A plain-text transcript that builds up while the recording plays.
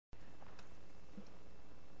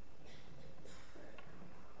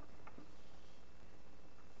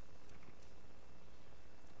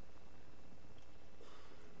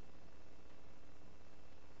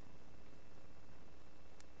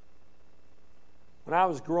when I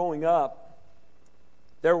was growing up,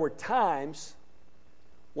 there were times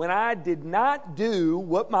when I did not do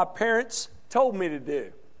what my parents told me to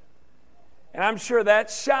do. And I'm sure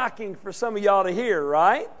that's shocking for some of y'all to hear,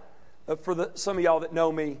 right? But for some of y'all that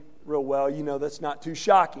know me real well, you know that's not too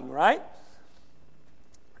shocking, right?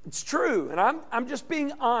 It's true, and I'm just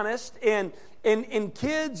being honest. And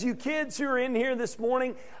kids, you kids who are in here this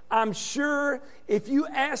morning, I'm sure if you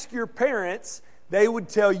ask your parents, they would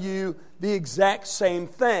tell you the exact same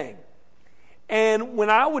thing. And when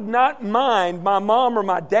I would not mind my mom or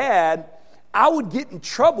my dad, I would get in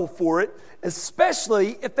trouble for it,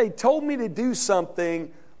 especially if they told me to do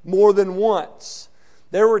something more than once.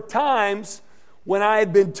 There were times when I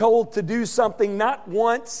had been told to do something not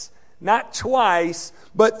once, not twice,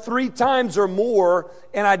 but 3 times or more,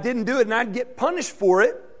 and I didn't do it, and I'd get punished for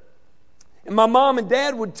it. And my mom and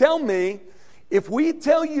dad would tell me, if we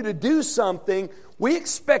tell you to do something, we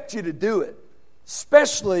expect you to do it,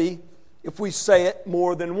 especially if we say it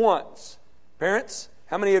more than once. Parents,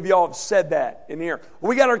 how many of y'all have said that in here?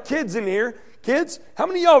 Well, we got our kids in here. Kids, how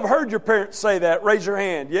many of y'all have heard your parents say that? Raise your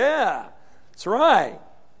hand. Yeah, that's right.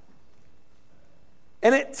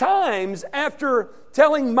 And at times, after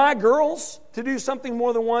telling my girls to do something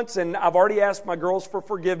more than once, and I've already asked my girls for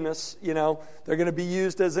forgiveness, you know, they're going to be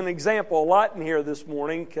used as an example a lot in here this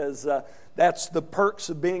morning because that's the perks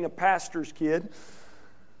of being a pastor's kid.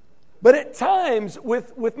 But at times,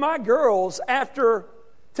 with my girls, after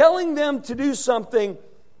telling them to do something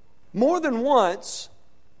more than once,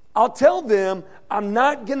 I'll tell them, I'm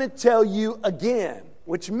not going to tell you again.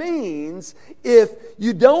 Which means if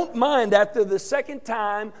you don't mind after the second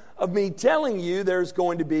time of me telling you, there's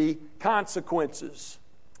going to be consequences.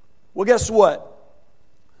 Well, guess what?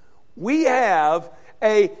 We have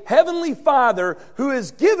a Heavenly Father who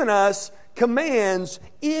has given us commands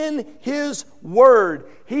in His Word.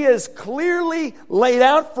 He has clearly laid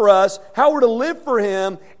out for us how we're to live for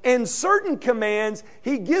Him, and certain commands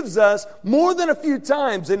He gives us more than a few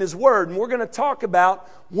times in His Word. And we're going to talk about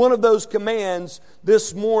one of those commands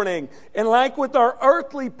this morning. And like with our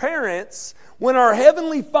earthly parents, when our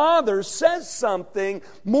Heavenly Father says something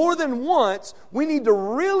more than once, we need to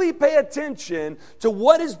really pay attention to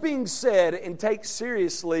what is being said and take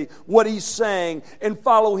seriously what He's saying and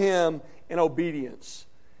follow Him in obedience.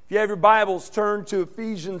 If you have your Bibles, turn to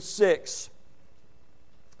Ephesians 6.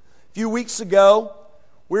 A few weeks ago,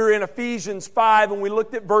 we were in Ephesians 5 and we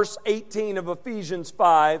looked at verse 18 of Ephesians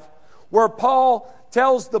 5, where Paul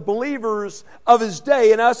tells the believers of his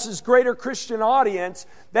day and us as greater Christian audience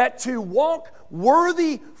that to walk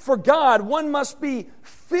worthy for God, one must be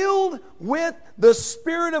filled with the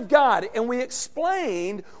Spirit of God. And we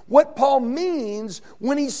explained what Paul means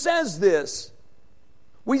when he says this.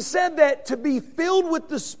 We said that to be filled with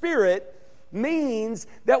the Spirit means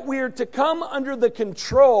that we are to come under the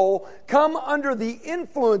control, come under the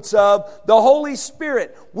influence of the Holy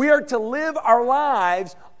Spirit. We are to live our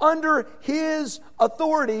lives under His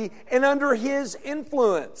authority and under His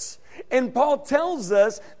influence. And Paul tells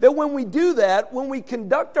us that when we do that, when we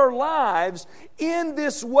conduct our lives in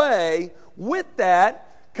this way, with that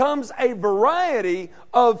comes a variety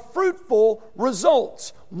of fruitful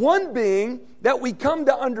results. One being that we come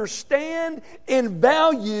to understand and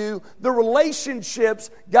value the relationships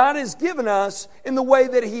God has given us in the way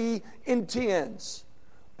that He intends.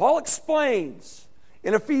 Paul explains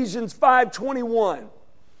in Ephesians 5:21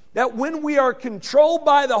 that when we are controlled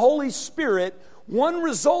by the Holy Spirit, one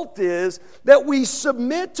result is that we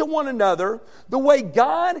submit to one another the way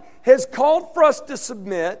God has called for us to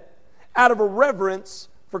submit out of a reverence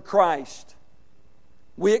for Christ.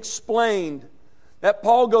 We explained that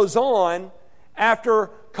Paul goes on after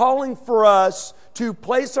calling for us to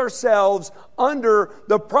place ourselves under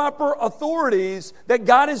the proper authorities that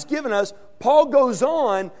God has given us. Paul goes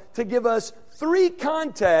on to give us 3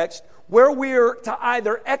 contexts where we are to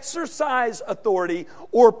either exercise authority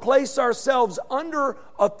or place ourselves under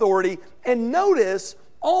authority. And notice,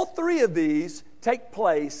 all 3 of these take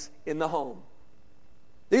place in the home.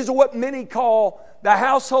 These are what many call the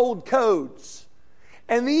household codes.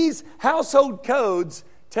 And these household codes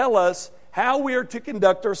tell us how we are to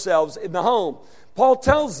conduct ourselves in the home. Paul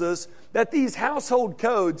tells us that these household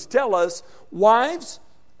codes tell us wives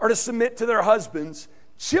are to submit to their husbands,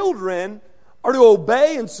 children are to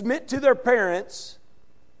obey and submit to their parents,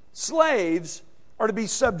 slaves are to be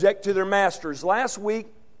subject to their masters. Last week,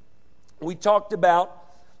 we talked about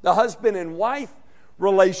the husband and wife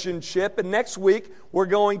relationship, and next week, we're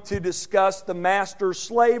going to discuss the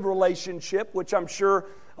master-slave relationship, which I'm sure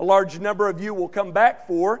a large number of you will come back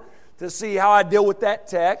for to see how I deal with that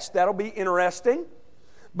text. That'll be interesting.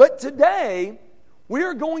 But today, we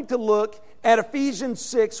are going to look at Ephesians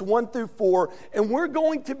 6, 1 through 4, and we're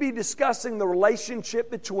going to be discussing the relationship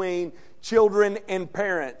between children and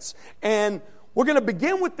parents. And we're going to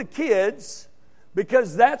begin with the kids,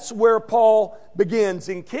 because that's where Paul begins.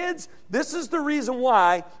 And kids, this is the reason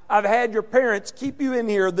why I've had your parents keep you in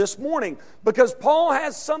here this morning, because Paul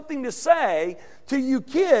has something to say to you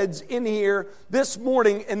kids in here this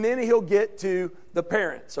morning, and then he'll get to the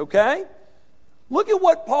parents, okay? Look at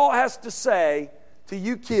what Paul has to say to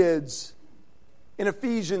you kids in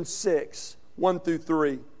Ephesians 6, 1 through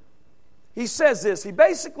 3. He says this. He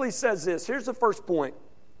basically says this. Here's the first point.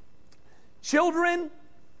 Children,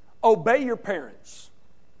 obey your parents.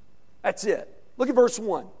 That's it. Look at verse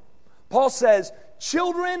 1. Paul says,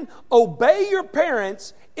 children, obey your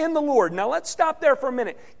parents in the Lord. Now let's stop there for a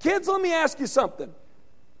minute. Kids, let me ask you something.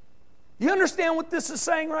 You understand what this is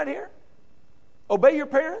saying right here? Obey your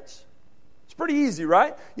parents? It's pretty easy,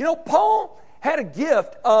 right? You know, Paul had a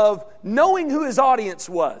gift of knowing who his audience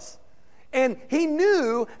was. And he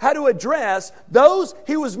knew how to address those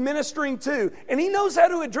he was ministering to. And he knows how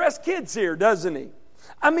to address kids here, doesn't he?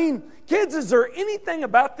 I mean, kids, is there anything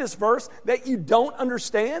about this verse that you don't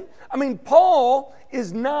understand? I mean, Paul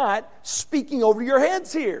is not speaking over your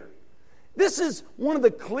heads here. This is one of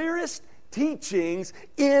the clearest teachings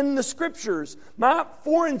in the Scriptures. My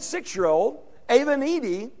 4- and 6-year-old, Ava and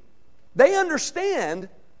Edie, they understand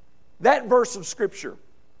that verse of Scripture.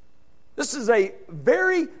 This is a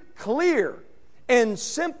very clear and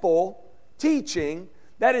simple teaching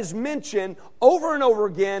that is mentioned over and over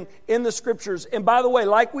again in the Scriptures. And by the way,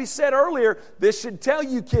 like we said earlier, this should tell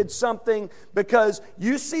you kids something, because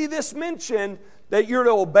you see this mentioned that you're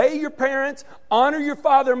to obey your parents, honor your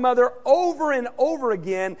father and mother over and over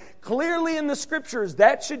again, clearly in the Scriptures.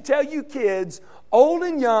 That should tell you kids, old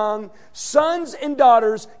and young, sons and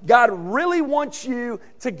daughters, God really wants you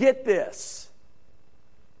to get this.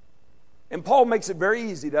 And Paul makes it very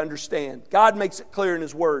easy to understand. God makes it clear in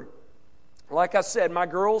His Word. Like I said, my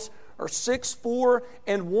girls are 6, 4,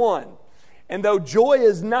 and 1. And though joy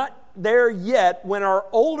is not there yet when our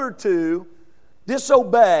older two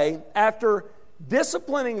disobey, after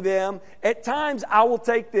disciplining them, at times I will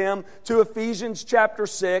take them to Ephesians chapter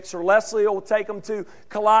 6, or Leslie will take them to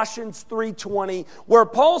Colossians 3:20, where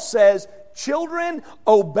Paul says, children,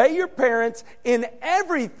 obey your parents in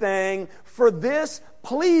everything, for this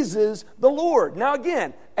pleases the Lord. Now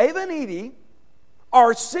again, Ava and Edie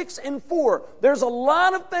are 6 and 4. There's a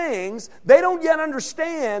lot of things they don't yet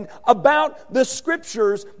understand about the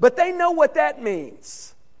Scriptures, but they know what that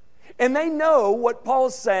means. And they know what Paul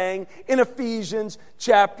is saying in Ephesians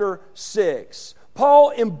chapter 6. Paul,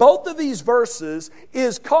 in both of these verses,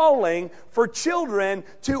 is calling for children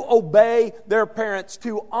to obey their parents,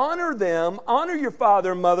 to honor them, honor your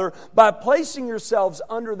father and mother by placing yourselves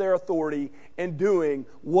under their authority and doing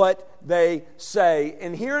what they say.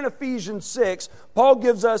 And here in Ephesians 6, Paul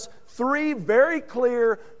gives us 3 very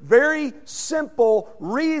clear, very simple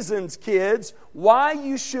reasons, kids, why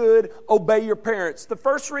you should obey your parents. The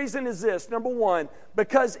first reason is this. Number 1,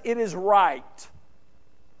 because it is right.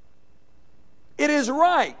 It is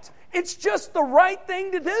right. It's just the right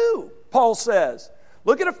thing to do, Paul says.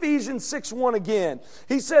 Look at Ephesians 6:1 again.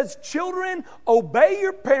 He says, children, obey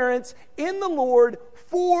your parents in the Lord,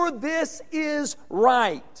 for this is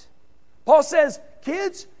right. Paul says,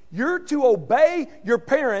 kids, you're to obey your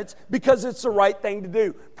parents because it's the right thing to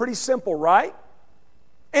do. Pretty simple, right?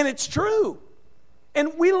 And it's true.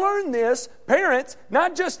 And we learn this, parents,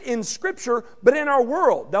 not just in Scripture, but in our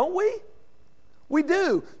world, don't we? We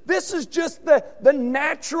do. This is just the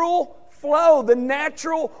natural flow, the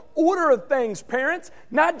natural order of things, parents.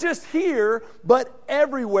 Not just here, but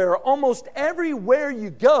everywhere. Almost everywhere you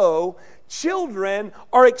go, children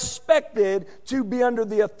are expected to be under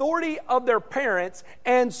the authority of their parents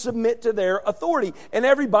and submit to their authority. And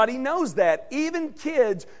everybody knows that. Even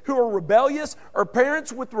kids who are rebellious, or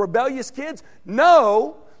parents with rebellious kids,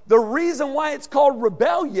 know the reason why it's called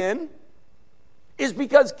rebellion is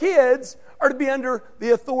because kids are to be under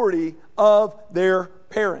the authority of their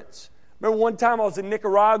parents. Remember one time I was in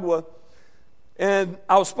Nicaragua, and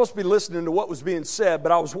I was supposed to be listening to what was being said,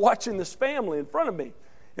 but I was watching this family in front of me.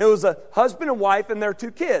 It was a husband and wife and their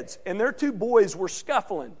 2 kids, and their 2 boys were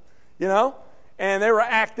scuffling, and they were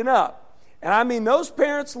acting up. And I mean, those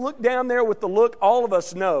parents looked down there with the look all of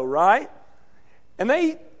us know, right? And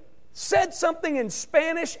they said something in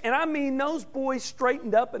Spanish, and I mean, those boys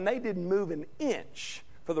straightened up and they didn't move an inch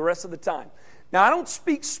for the rest of the time. Now, I don't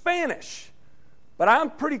speak Spanish, but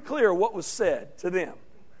I'm pretty clear what was said to them.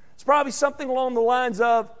 It's probably something along the lines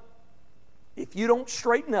of, if you don't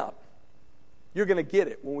straighten up, you're going to get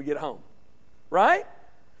it when we get home. Right?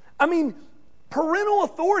 I mean, Parental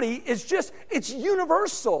authority is it's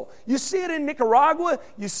universal. You see it in Nicaragua,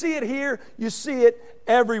 you see it here, you see it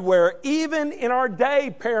everywhere. Even in our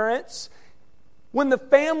day, parents, when the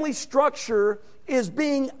family structure is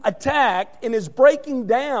being attacked and is breaking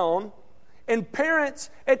down, and parents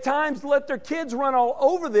at times let their kids run all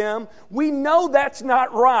over them, we know that's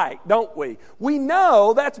not right, don't we? We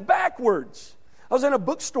know that's backwards. I was in a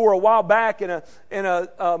bookstore a while back, and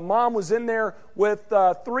a mom was in there with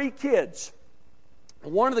 3 kids.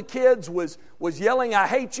 One of the kids was yelling, "I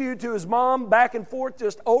hate you," to his mom, back and forth,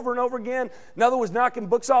 just over and over again. Another was knocking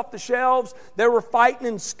books off the shelves. They were fighting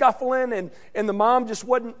and scuffling, and the mom just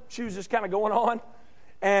wasn't, she was just kind of going on.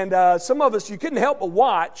 And some of us, you couldn't help but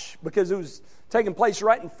watch because it was taking place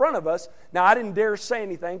right in front of us. Now, I didn't dare say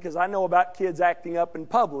anything because I know about kids acting up in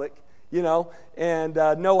public, and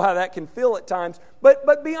know how that can feel at times.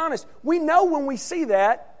 But be honest, we know when we see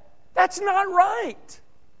that, that's not right.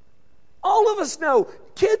 All of us know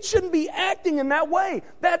kids shouldn't be acting in that way.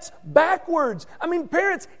 That's backwards. I mean,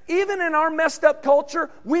 parents, even in our messed up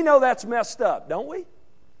culture, we know that's messed up, don't we?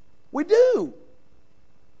 We do.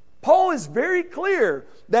 Paul is very clear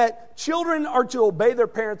that children are to obey their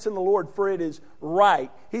parents in the Lord, for it is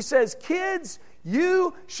right. He says, kids,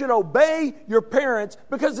 you should obey your parents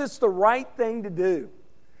because it's the right thing to do.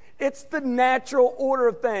 It's the natural order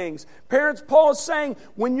of things. Parents, Paul is saying,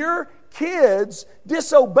 when your kids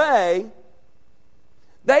disobey,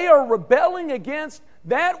 they are rebelling against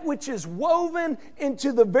that which is woven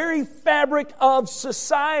into the very fabric of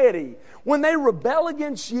society. When they rebel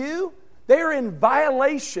against you, they are in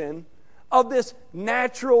violation of this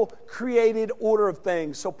natural created order of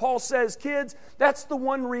things. So Paul says, kids, that's the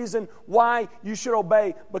one reason why you should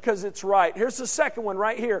obey, because it's right. Here's the second one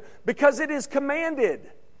right here. Because it is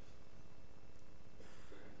commanded.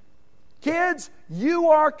 Kids, you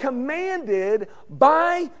are commanded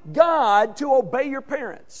by God to obey your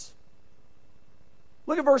parents.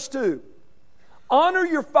 Look at verse 2. Honor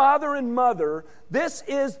your father and mother. This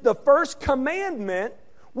is the first commandment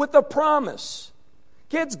with a promise.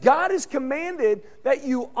 Kids, God has commanded that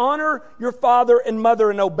you honor your father and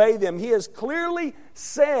mother and obey them. He has clearly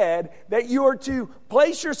said that you are to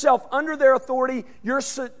place yourself under their authority. You're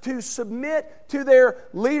to submit to their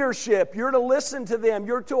leadership. You're to listen to them.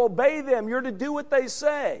 You're to obey them. You're to do what they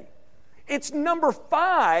say. It's number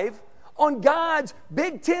 5 on God's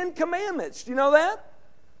Big 10 commandments. Do you know that?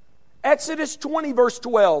 Exodus 20, verse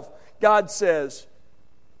 12, God says,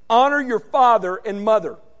 honor your father and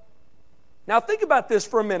mother. Now think about this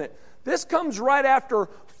for a minute. This comes right after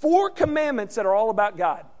 4 commandments that are all about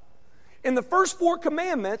God. In the first 4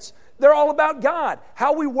 commandments, they're all about God.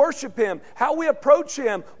 How we worship Him, how we approach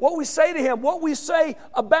Him, what we say to Him, what we say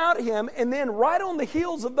about Him. And then right on the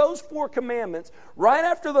heels of those 4 commandments, right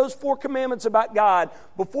after those 4 commandments about God,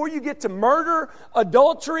 before you get to murder,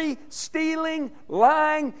 adultery, stealing,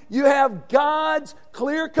 lying, you have God's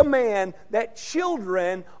clear command that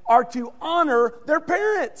children are to honor their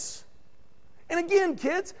parents. And again,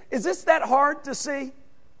 kids, is this that hard to see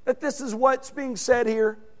that this is what's being said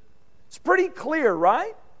here? It's pretty clear,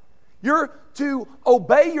 right? You're to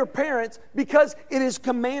obey your parents because it is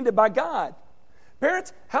commanded by God.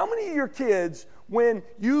 Parents, how many of your kids, when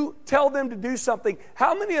you tell them to do something,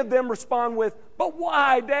 how many of them respond with, "But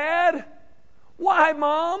why, Dad? Why,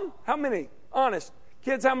 Mom?" How many? Honest.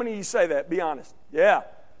 Kids, how many of you say that? Be honest. Yeah.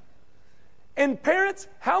 And parents,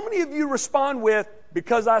 how many of you respond with,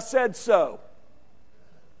 "Because I said so"?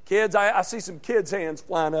 Kids, I see some kids' hands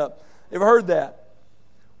flying up. You've heard that.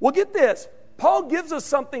 Well, get this. Paul gives us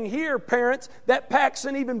something here, parents, that packs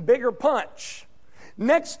an even bigger punch.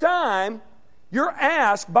 Next time you're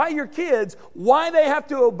asked by your kids why they have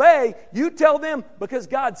to obey, you tell them, "Because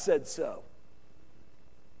God said so."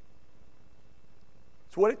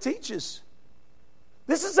 That's what it teaches.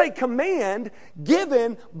 This is a command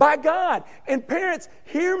given by God. And parents,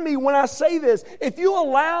 hear me when I say this. If you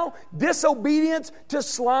allow disobedience to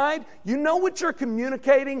slide, you know what you're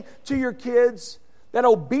communicating to your kids? That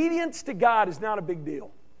obedience to God is not a big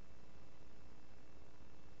deal.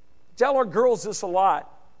 I tell our girls this a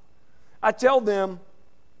lot. I tell them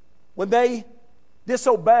when they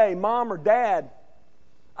disobey mom or dad,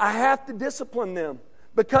 I have to discipline them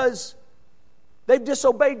because they've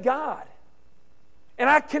disobeyed God. And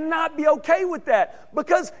I cannot be okay with that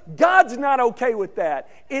because God's not okay with that.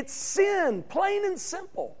 It's sin, plain and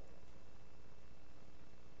simple.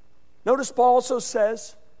 Notice Paul also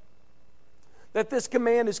says that this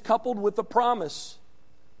command is coupled with a promise,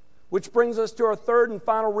 which brings us to our third and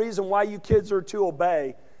final reason why you kids are to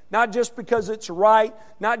obey. Not just because it's right,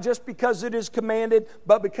 not just because it is commanded,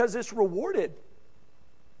 but because it's rewarded.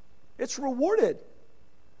 It's rewarded.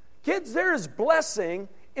 Kids, there is blessing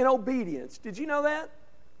in obedience. Did you know that?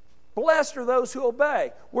 Blessed are those who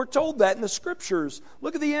obey. We're told that in the Scriptures.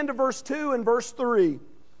 Look at the end of verse 2 and verse 3.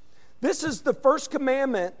 This is the first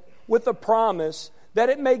commandment with a promise, that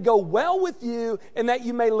it may go well with you and that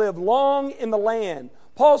you may live long in the land.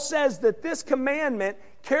 Paul says that this commandment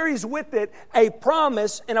carries with it a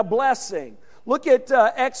promise and a blessing. Look at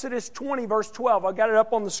Exodus 20, verse 12. I've got it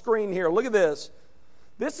up on the screen here. Look at this.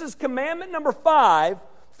 This is commandment number 5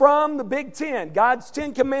 from the Big Ten, God's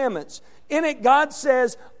 10 Commandments. In it, God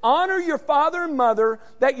says, honor your father and mother,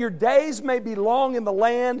 that your days may be long in the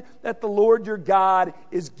land that the Lord your God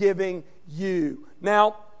is giving you.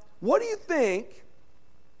 Now, what do you think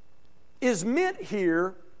is meant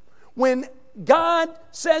here when God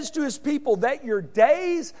says to His people that your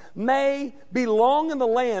days may be long in the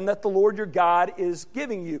land that the Lord your God is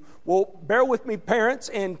giving you? Well, bear with me, parents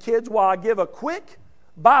and kids, while I give a quick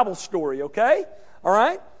Bible story, okay? All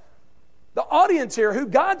right? The audience here, who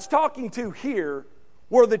God's talking to here,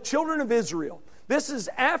 were the children of Israel. This is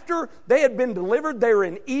after they had been delivered. They were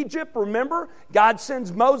in Egypt, remember? God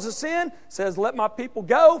sends Moses in, says, let my people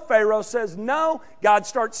go. Pharaoh says no. God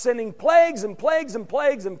starts sending plagues and plagues and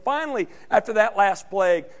plagues. And finally, after that last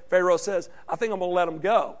plague, Pharaoh says, I think I'm going to let them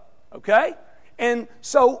go. Okay? And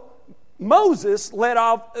so Moses, led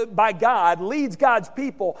off by God, leads God's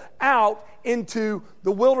people out into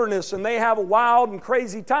the wilderness. And they have a wild and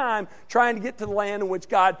crazy time trying to get to the land in which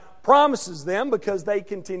God promises them, because they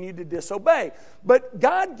continue to disobey. But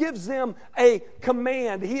God gives them a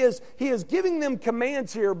command. He is giving them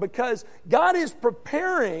commands here because God is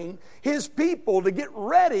preparing His people to get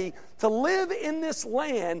ready to live in this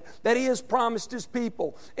land that He has promised His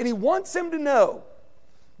people. And He wants them to know,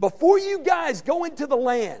 before you guys go into the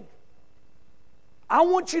land, I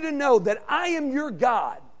want you to know that I am your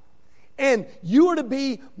God. And you are to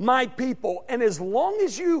be my people. And as long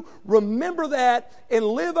as you remember that and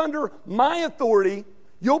live under my authority,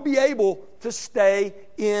 you'll be able to stay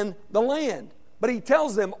in the land. But He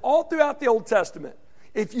tells them all throughout the Old Testament,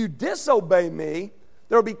 if you disobey me,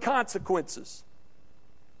 there will be consequences.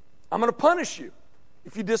 I'm going to punish you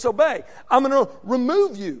if you disobey. I'm going to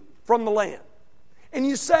remove you from the land. And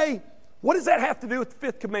you say, what does that have to do with the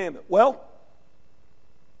fifth commandment? Well,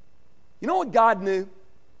 you know what God knew?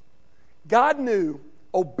 God knew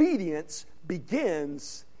obedience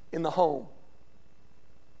begins in the home.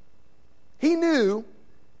 He knew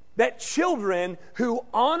that children who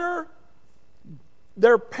honor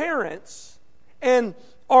their parents and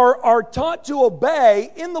are taught to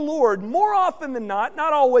obey in the Lord, more often than not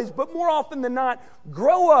always, but more often than not,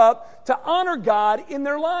 grow up to honor God in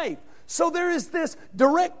their life. So there is this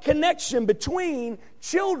direct connection between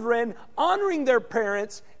children honoring their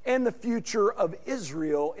parents and the future of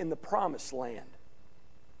Israel in the Promised Land.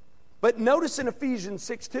 But notice in Ephesians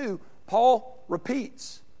 6:2, Paul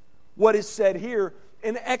repeats what is said here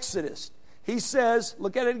in Exodus. He says,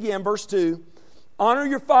 look at it again, verse 2, honor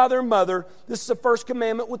your father and mother. This is the first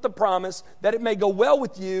commandment with the promise that it may go well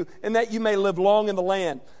with you and that you may live long in the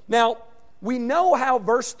land. Now, we know how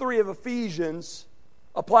verse 3 of Ephesians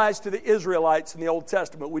applies to the Israelites in the Old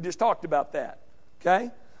Testament. We just talked about that. Okay?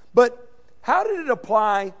 But how did it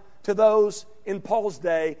apply to those in Paul's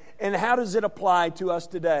day, and how does it apply to us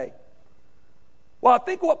today? Well, I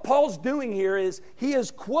think what Paul's doing here is he is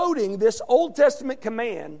quoting this Old Testament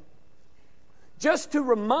command just to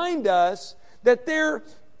remind us that there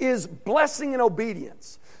is blessing and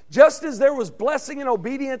obedience. Just as there was blessing and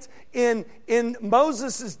obedience in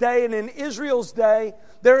Moses' day and in Israel's day,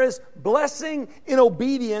 there is blessing and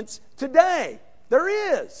obedience today.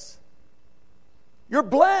 There is. You're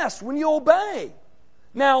blessed when you obey.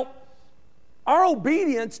 Now, our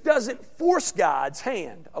obedience doesn't force God's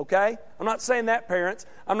hand, okay? I'm not saying that, parents.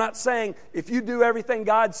 I'm not saying if you do everything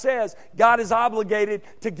God says, God is obligated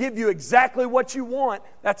to give you exactly what you want.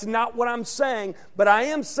 That's not what I'm saying. But I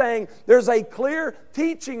am saying there's a clear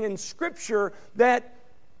teaching in Scripture that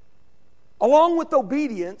along with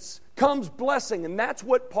obedience comes blessing. And that's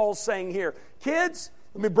what Paul's saying here. Kids,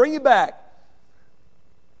 let me bring you back.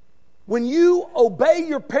 When you obey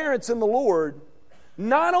your parents in the Lord,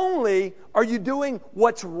 not only are you doing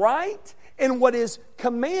what's right and what is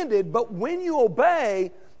commanded, but when you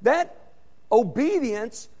obey, that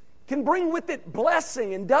obedience can bring with it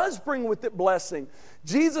blessing and does bring with it blessing.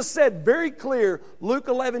 Jesus said very clear, Luke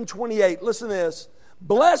 11:28, listen to this,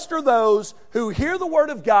 blessed are those who hear the word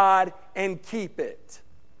of God and keep it.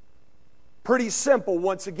 Pretty simple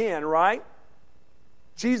once again, right?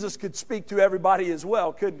 Jesus could speak to everybody as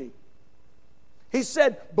well, couldn't He? He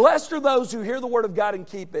said, blessed are those who hear the word of God and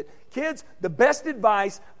keep it. Kids, the best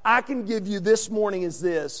advice I can give you this morning is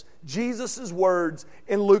this. Jesus' words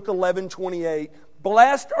in Luke 11:28.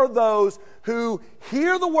 Blessed are those who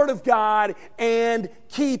hear the word of God and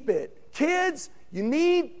keep it. Kids, you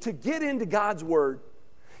need to get into God's word.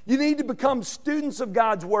 You need to become students of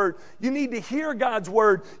God's word. You need to hear God's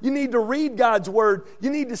word. You need to read God's word. You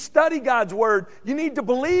need to study God's word. You need to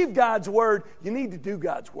believe God's word. You need to do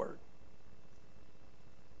God's word.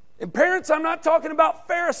 And parents, I'm not talking about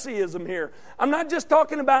Phariseeism here. I'm not just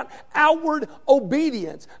talking about outward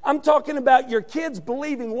obedience. I'm talking about your kids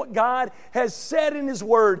believing what God has said in His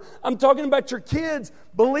Word. I'm talking about your kids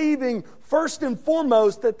believing first and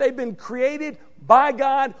foremost that they've been created by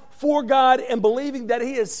God, for God, and believing that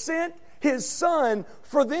He has sent His Son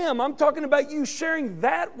for them. I'm talking about you sharing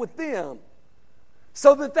that with them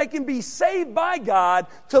so that they can be saved by God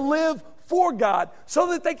to live for God,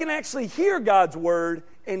 so that they can actually hear God's Word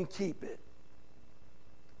and keep it.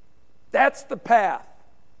 That's the path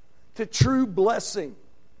to true blessing.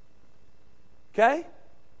 Okay?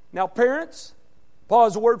 Now, parents, Paul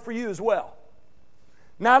has a word for you as well.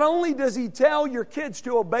 Not only does he tell your kids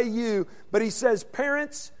to obey you, but he says,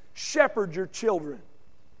 parents, shepherd your children.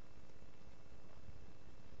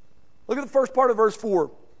 Look at the first part of verse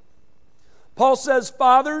 4. Paul says,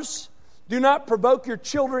 fathers, do not provoke your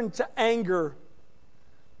children to anger.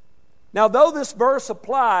 Now, though this verse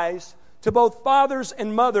applies to both fathers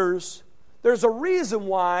and mothers, there's a reason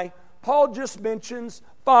why Paul just mentions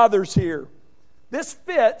fathers here. This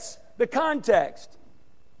fits the context.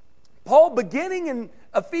 Paul, beginning in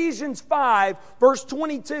Ephesians 5, verse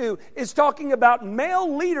 22, is talking about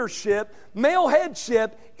male leadership, male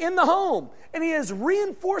headship in the home. And he is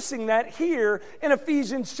reinforcing that here in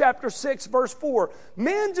Ephesians chapter 6, verse 4.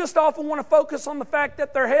 Men just often want to focus on the fact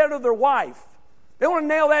that they're head of their wife. They want to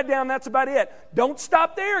nail that down, that's about it. Don't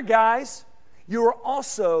stop there, guys. You are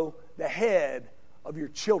also the head of your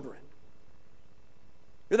children.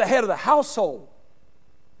 You're the head of the household.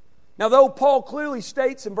 Now, though Paul clearly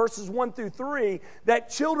states in verses 1 through 3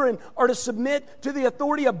 that children are to submit to the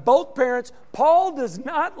authority of both parents, Paul does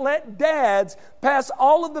not let dads pass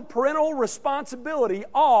all of the parental responsibility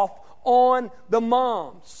off on the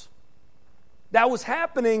moms. That was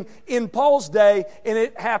happening in Paul's day, and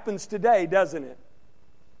it happens today, doesn't it?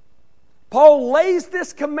 Paul lays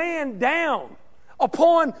this command down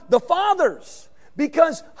upon the fathers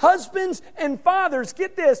because husbands and fathers,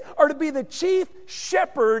 get this, are to be the chief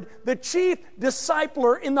shepherd, the chief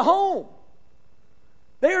discipler in the home.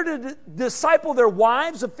 They are to disciple their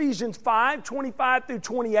wives, Ephesians 5, 25 through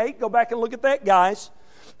 28. Go back and look at that, guys.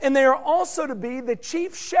 And they are also to be the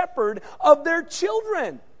chief shepherd of their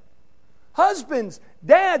children. Husbands,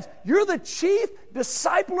 dads, you're the chief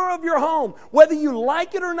discipler of your home, whether you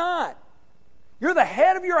like it or not. You're the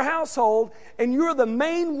head of your household, and you're the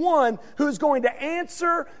main one who's going to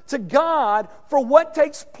answer to God for what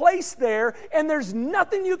takes place there, and there's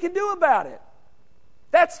nothing you can do about it.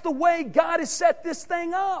 That's the way God has set this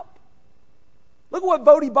thing up. Look at what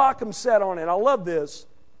Voddie Baucham said on it. I love this.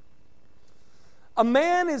 A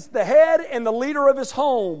man is the head and the leader of his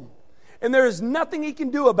home, and there is nothing he can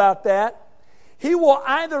do about that. He will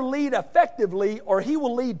either lead effectively or he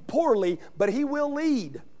will lead poorly, but he will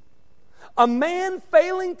lead. A man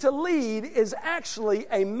failing to lead is actually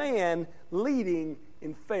a man leading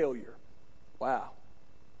in failure. Wow.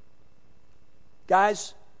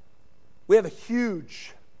 Guys, we have a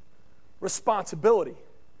huge responsibility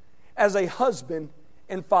as a husband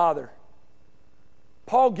and father.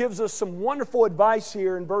 Paul gives us some wonderful advice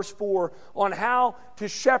here in verse 4 on how to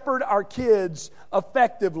shepherd our kids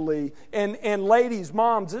effectively. And ladies,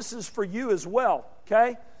 moms, this is for you as well,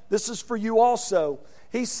 okay? This is for you also.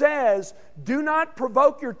 He says, do not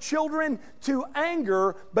provoke your children to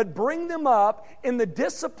anger, but bring them up in the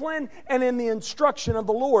discipline and in the instruction of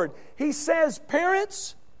the Lord. He says,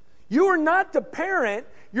 parents, you are not to parent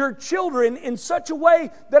your children in such a way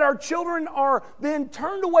that our children are then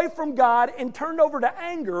turned away from God and turned over to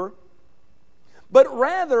anger, but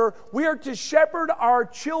rather we are to shepherd our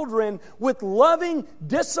children with loving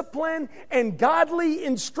discipline and godly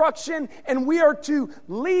instruction, and we are to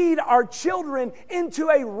lead our children into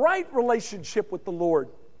a right relationship with the Lord.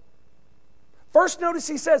 First, notice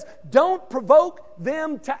he says, don't provoke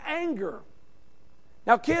them to anger.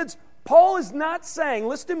 Now, kids, Paul is not saying,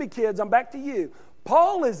 listen to me, kids, I'm back to you.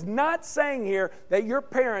 Paul is not saying here that your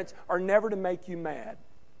parents are never to make you mad.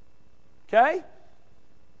 Okay?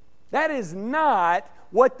 That is not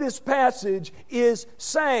what this passage is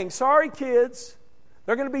saying. Sorry, kids.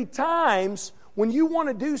 There are going to be times when you want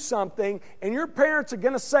to do something and your parents are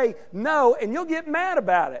going to say no and you'll get mad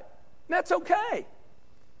about it. And that's okay.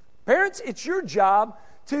 Parents, it's your job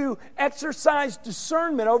to exercise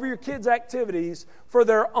discernment over your kids' activities for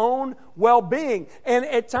their own well-being. And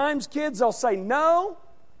at times, kids, they'll say no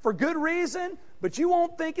for good reason, but you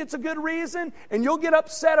won't think it's a good reason, and you'll get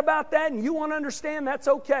upset about that, and you won't understand. That's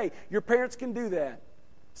okay. Your parents can do that.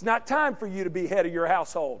 It's not time for you to be head of your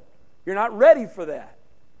household. You're not ready for that.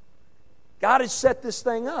 God has set this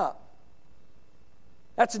thing up.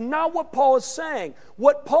 That's not what Paul is saying.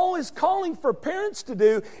 What Paul is calling for parents to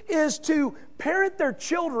do is to parent their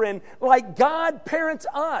children like God parents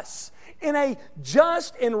us, in a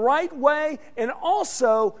just and right way, and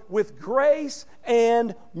also with grace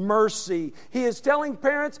and mercy. He is telling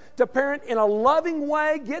parents to parent in a loving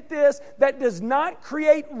way, get this, that does not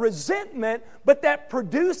create resentment, but that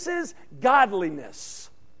produces godliness.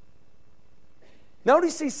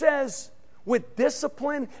 Notice he says, with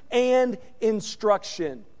discipline and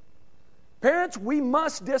instruction. Parents, we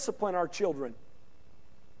must discipline our children.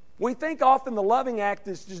 We think often the loving act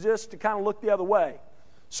is just to kind of look the other way,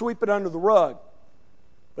 sweep it under the rug.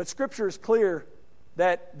 But Scripture is clear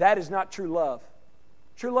that that is not true love.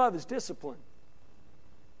 True love is discipline.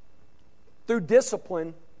 Through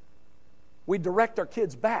discipline, we direct our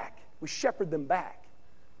kids back. We shepherd them back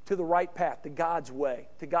to the right path, to God's way,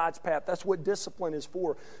 to God's path. That's what discipline is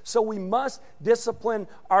for. So we must discipline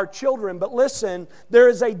our children. But listen, there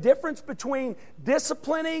is a difference between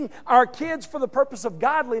disciplining our kids for the purpose of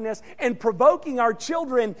godliness and provoking our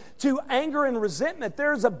children to anger and resentment.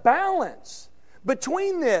 There is a balance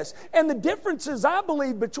between this. And the differences, I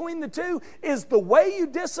believe, between the two is the way you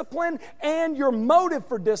discipline and your motive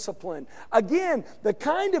for discipline. Again, the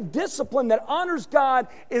kind of discipline that honors God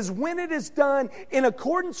is when it is done in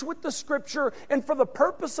accordance with the Scripture and for the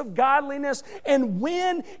purpose of godliness, and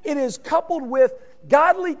when it is coupled with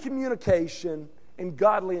godly communication and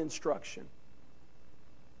godly instruction.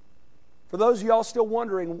 For those of y'all still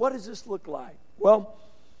wondering, what does this look like? Well,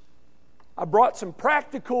 I brought some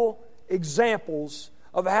practical examples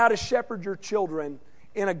of how to shepherd your children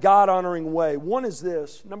in a God-honoring way. One is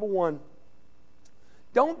this. Number one,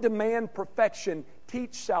 don't demand perfection,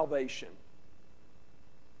 teach salvation.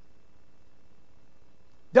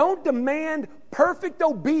 Don't demand perfect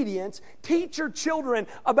obedience. Teach your children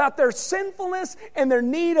about their sinfulness and their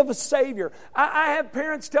need of a Savior. I have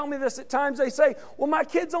parents tell me this at times. They say, well, my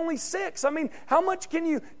kid's only 6. I mean, how much can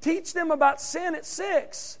you teach them about sin at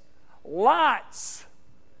 6? Lots.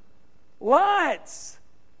 Lots.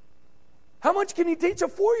 How much can you teach a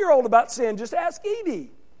 4-year-old about sin? Just ask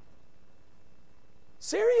Edie.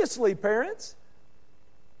 Seriously, parents.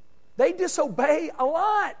 They disobey a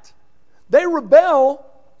lot. They rebel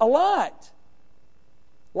a lot.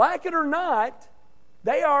 Like it or not,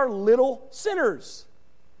 they are little sinners.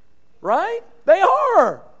 Right? They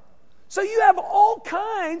are. So you have all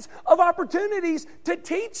kinds of opportunities to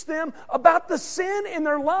teach them about the sin in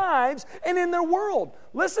their lives and in their world.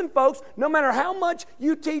 Listen, folks, no matter how much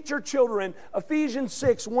you teach your children, Ephesians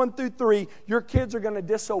 6, 1 through 3, your kids are going to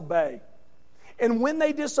disobey. And when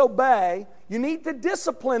they disobey, you need to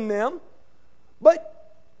discipline them.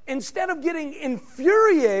 But instead of getting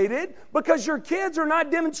infuriated because your kids are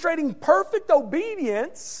not demonstrating perfect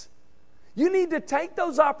obedience, you need to take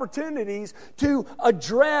those opportunities to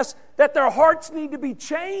address that their hearts need to be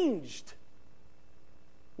changed.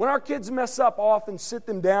 When our kids mess up, I'll often sit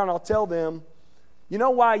them down. I'll tell them, you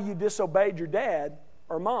know why you disobeyed your dad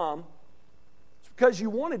or mom? It's because you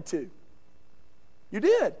wanted to. You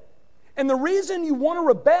did. And the reason you want to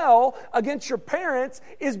rebel against your parents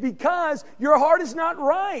is because your heart is not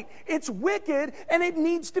right. It's wicked and it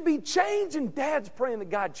needs to be changed. And Dad's praying that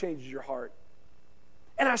God changes your heart.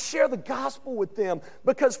 And I share the gospel with them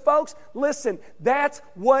because, folks, listen, that's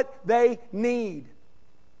what they need.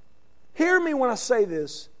 Hear me when I say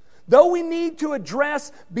this. Though we need to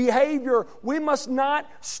address behavior, we must not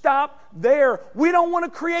stop there. We don't want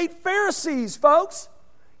to create Pharisees, folks.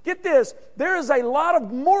 Get this. There is a lot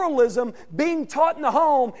of moralism being taught in the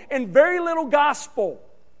home and very little gospel.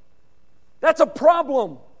 That's a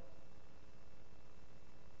problem.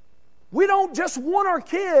 We don't just want our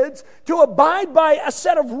kids to abide by a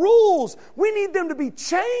set of rules. We need them to be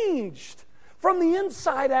changed from the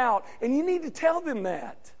inside out. And you need to tell them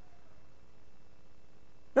that.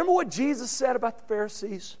 Remember what Jesus said about the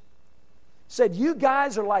Pharisees? He said, you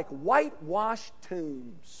guys are like whitewashed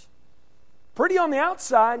tombs. Pretty on the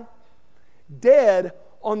outside, dead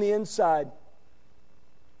on the inside.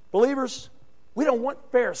 Believers, we don't want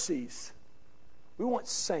Pharisees. We want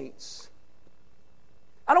saints.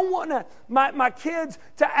 I don't want my kids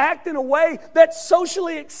to act in a way that's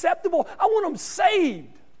socially acceptable. I want them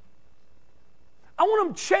saved. I want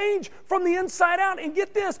them to change from the inside out. And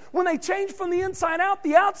get this, when they change from the inside out,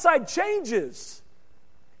 the outside changes.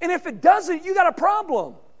 And if it doesn't, you got a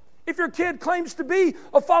problem. If your kid claims to be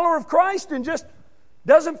a follower of Christ and just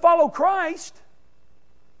doesn't follow Christ,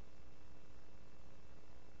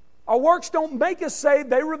 our works don't make us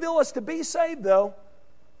saved. They reveal us to be saved, though.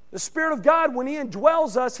 The Spirit of God, when He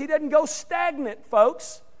indwells us, He doesn't go stagnant,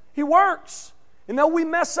 folks. He works. And though we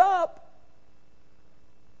mess up,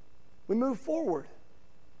 we move forward.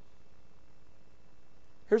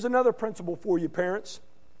 Here's another principle for you, parents.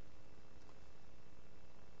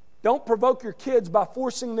 Don't provoke your kids by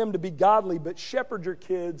forcing them to be godly, but shepherd your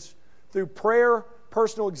kids through prayer,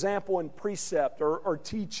 personal example, and precept or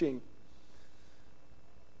teaching.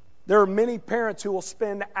 There are many parents who will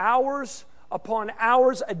spend hours upon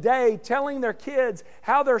hours a day telling their kids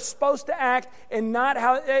how they're supposed to act and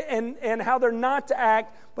how they're not to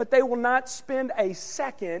act, but they will not spend a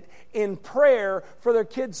second in prayer for their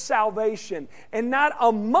kids' salvation and not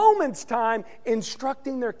a moment's time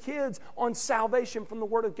instructing their kids on salvation from the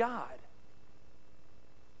Word of God.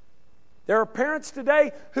 There are parents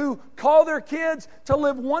today who call their kids to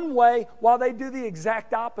live one way while they do the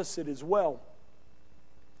exact opposite as well.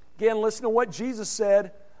 Again, listen to what Jesus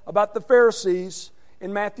said about the Pharisees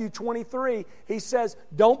in Matthew 23. He says,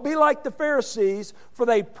 "Don't be like the Pharisees, for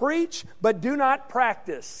they preach but do not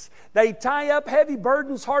practice. They tie up heavy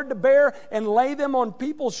burdens hard to bear and lay them on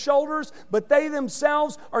people's shoulders, but they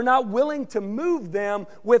themselves are not willing to move them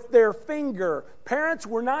with their finger." Parents,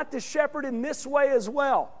 we're not to shepherd in this way as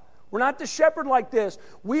well. We're not to shepherd like this.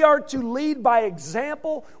 We are to lead by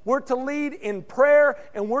example. We're to lead in prayer,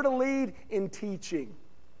 and we're to lead in teaching.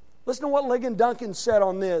 Listen to what Ligon Duncan said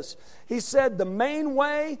on this. He said, "The main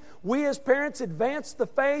way we as parents advance the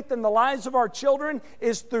faith in the lives of our children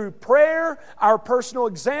is through prayer, our personal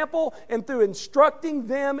example, and through instructing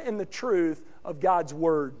them in the truth of God's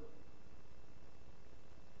Word."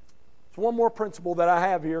 There's one more principle that I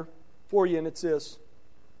have here for you, and it's this.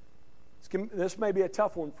 This may be a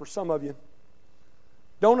tough one for some of you.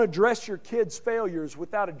 Don't address your kids' failures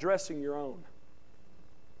without addressing your own.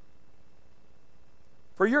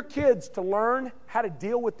 For your kids to learn how to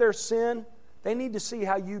deal with their sin, they need to see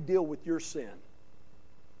how you deal with your sin.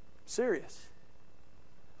 I'm serious.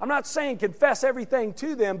 I'm not saying confess everything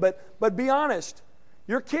to them, but be honest.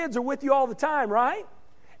 Your kids are with you all the time, right?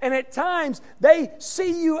 And at times, they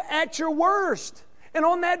see you at your worst. And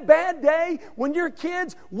on that bad day, when your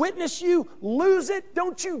kids witness you lose it,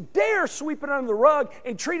 don't you dare sweep it under the rug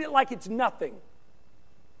and treat it like it's nothing.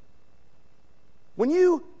 When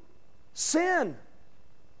you sin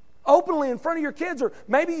openly in front of your kids, or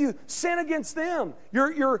maybe you sin against them,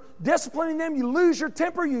 you're disciplining them, you lose your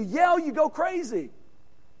temper, you yell, you go crazy.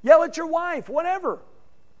 Yell at your wife, whatever.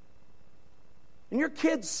 And your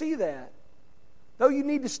kids see that. Though you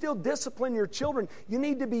need to still discipline your children, you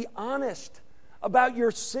need to be honest about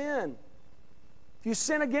your sin. If you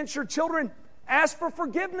sin against your children, ask for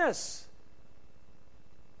forgiveness.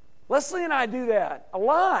 Leslie and I do that a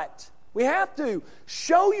lot. We have to.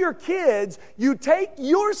 Show your kids you take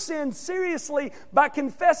your sin seriously by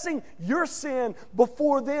confessing your sin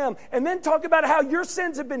before them. And then talk about how your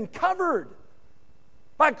sins have been covered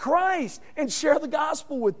by Christ and share the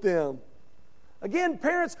gospel with them. Again,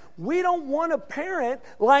 parents, we don't want to parent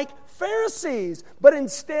like Pharisees, but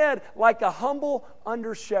instead like a humble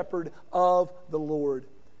under-shepherd of the Lord.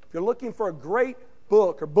 If you're looking for a great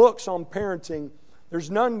book or books on parenting,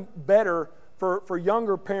 there's none better for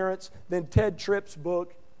younger parents than Ted Tripp's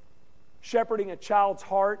book, Shepherding a Child's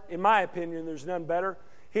Heart. In my opinion, there's none better.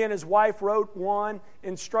 He and his wife wrote one,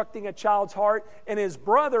 Instructing a Child's Heart, and his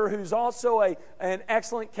brother, who's also an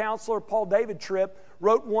excellent counselor, Paul David Tripp,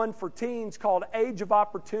 wrote one for teens called Age of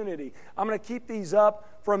Opportunity. I'm going to keep these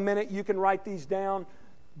up for a minute. You can write these down.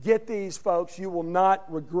 Get these, folks. You will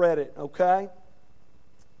not regret it, okay?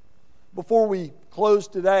 Before we close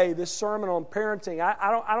today, this sermon on parenting,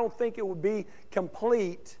 I don't think it would be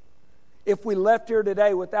complete if we left here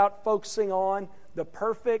today without focusing on the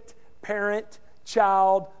perfect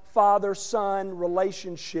parent-child, father-son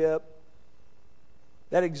relationship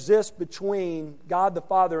that exists between God the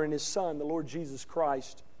Father and His Son, the Lord Jesus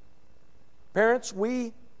Christ. Parents,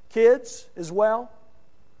 we kids as well,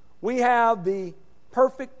 we have the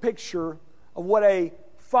perfect picture of what a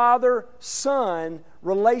father-son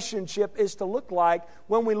relationship is to look like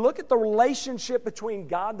when we look at the relationship between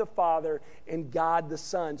God the Father and God the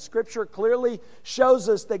Son. Scripture clearly shows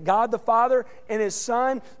us that God the Father and His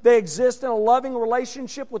Son, they exist in a loving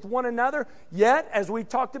relationship with one another. Yet, as we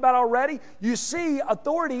talked about already, you see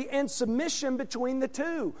authority and submission between the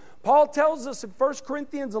two. Paul tells us in 1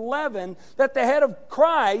 Corinthians 11 that the head of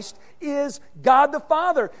Christ is God the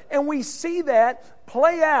Father. And we see that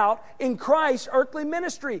play out in Christ's earthly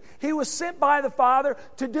ministry. He was sent by the Father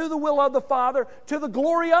to do the will of the Father, to the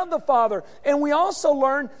glory of the Father. And we also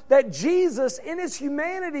learn that Jesus in His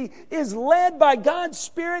humanity is led by God's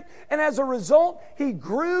Spirit, and as a result, He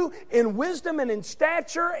grew in wisdom and in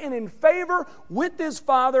stature and in favor with His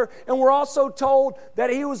Father. And we're also told that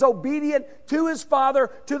He was obedient to His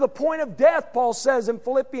Father to the point of death, Paul says in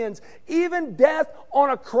Philippians, even death on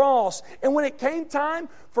a cross. And when it came time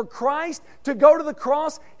for Christ to go to the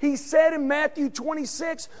cross, He said in Matthew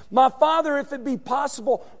 26, "My Father, if it be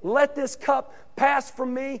possible, let this cup pass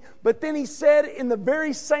from me." But then He said in the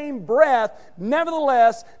very same breath,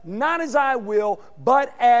 "Nevertheless, not as I will,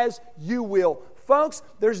 but as you will." Folks,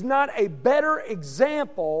 there's not a better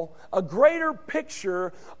example, a greater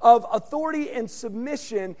picture of authority and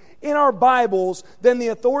submission in our Bibles than the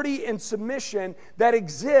authority and submission that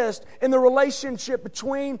exist in the relationship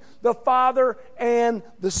between the Father and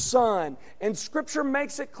the Son. And Scripture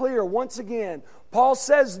makes it clear, once again, Paul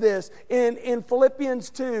says this in Philippians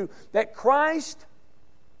 2, that Christ,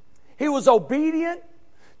 He was obedient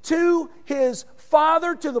to His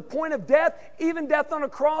Father to the point of death, even death on a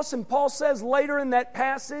cross. And Paul says later in that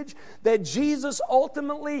passage that Jesus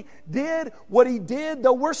ultimately did what He did.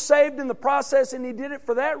 Though we're saved in the process and He did it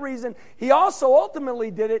for that reason, He also ultimately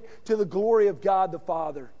did it to the glory of God the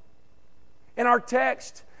Father. And our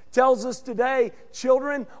text tells us today,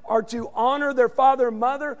 children are to honor their father and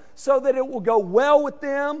mother so that it will go well with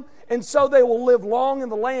them and so they will live long in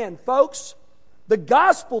the land. Folks, the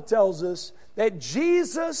gospel tells us that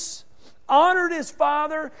Jesus honored His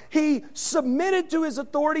Father. He submitted to His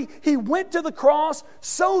authority. He went to the cross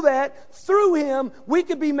so that through Him we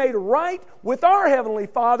could be made right with our Heavenly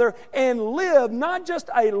Father and live not just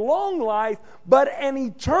a long life, but an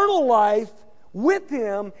eternal life with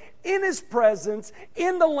Him in His presence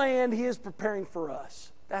in the land He is preparing for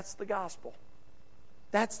us. That's the gospel.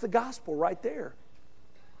 That's the gospel right there.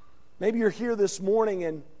 Maybe you're here this morning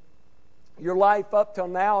and your life up till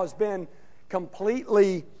now has been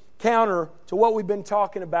completely counter to what we've been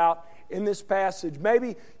talking about in this passage.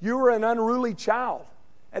 Maybe you were an unruly child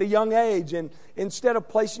at a young age, and instead of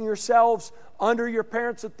placing yourselves under your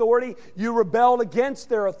parents' authority, you rebelled against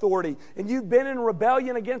their authority. And you've been in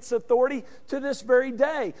rebellion against authority to this very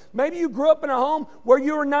day. Maybe you grew up in a home where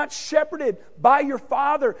you were not shepherded by your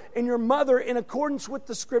father and your mother in accordance with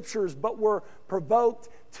the Scriptures, but were provoked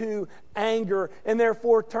to anger and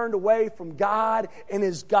therefore turned away from God and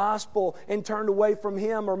His gospel and turned away from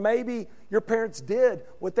Him. Or maybe your parents did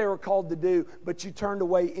what they were called to do, but you turned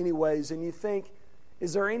away anyways, and you think,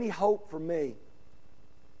 is there any hope for me?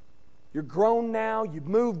 You're grown now, you've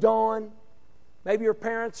moved on. Maybe your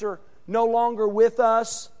parents are no longer with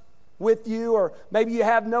you, or maybe you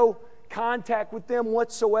have no contact with them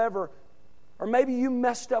whatsoever. Or maybe you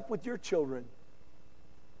messed up with your children.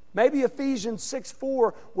 Maybe Ephesians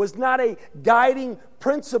 6:4 was not a guiding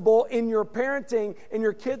principle in your parenting, and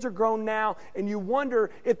your kids are grown now, and you wonder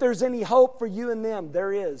if there's any hope for you and them.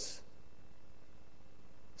 There is.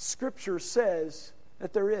 Scripture says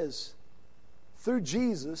that there is. Through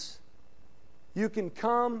Jesus, you can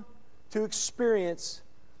come to experience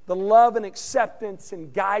the love and acceptance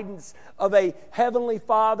and guidance of a Heavenly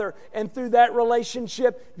Father. And through that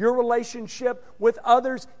relationship, your relationship with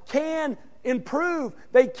others can improve.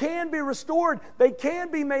 They can be restored. They can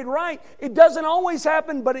be made right. It doesn't always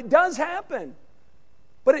happen, but it does happen.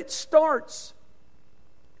 But it starts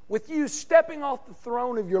with you stepping off the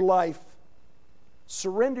throne of your life,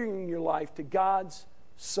 surrendering your life to God's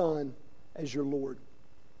Son as your Lord.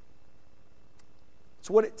 It's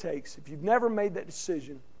what it takes. If you've never made that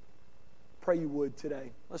decision, pray you would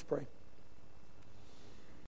today. Let's pray.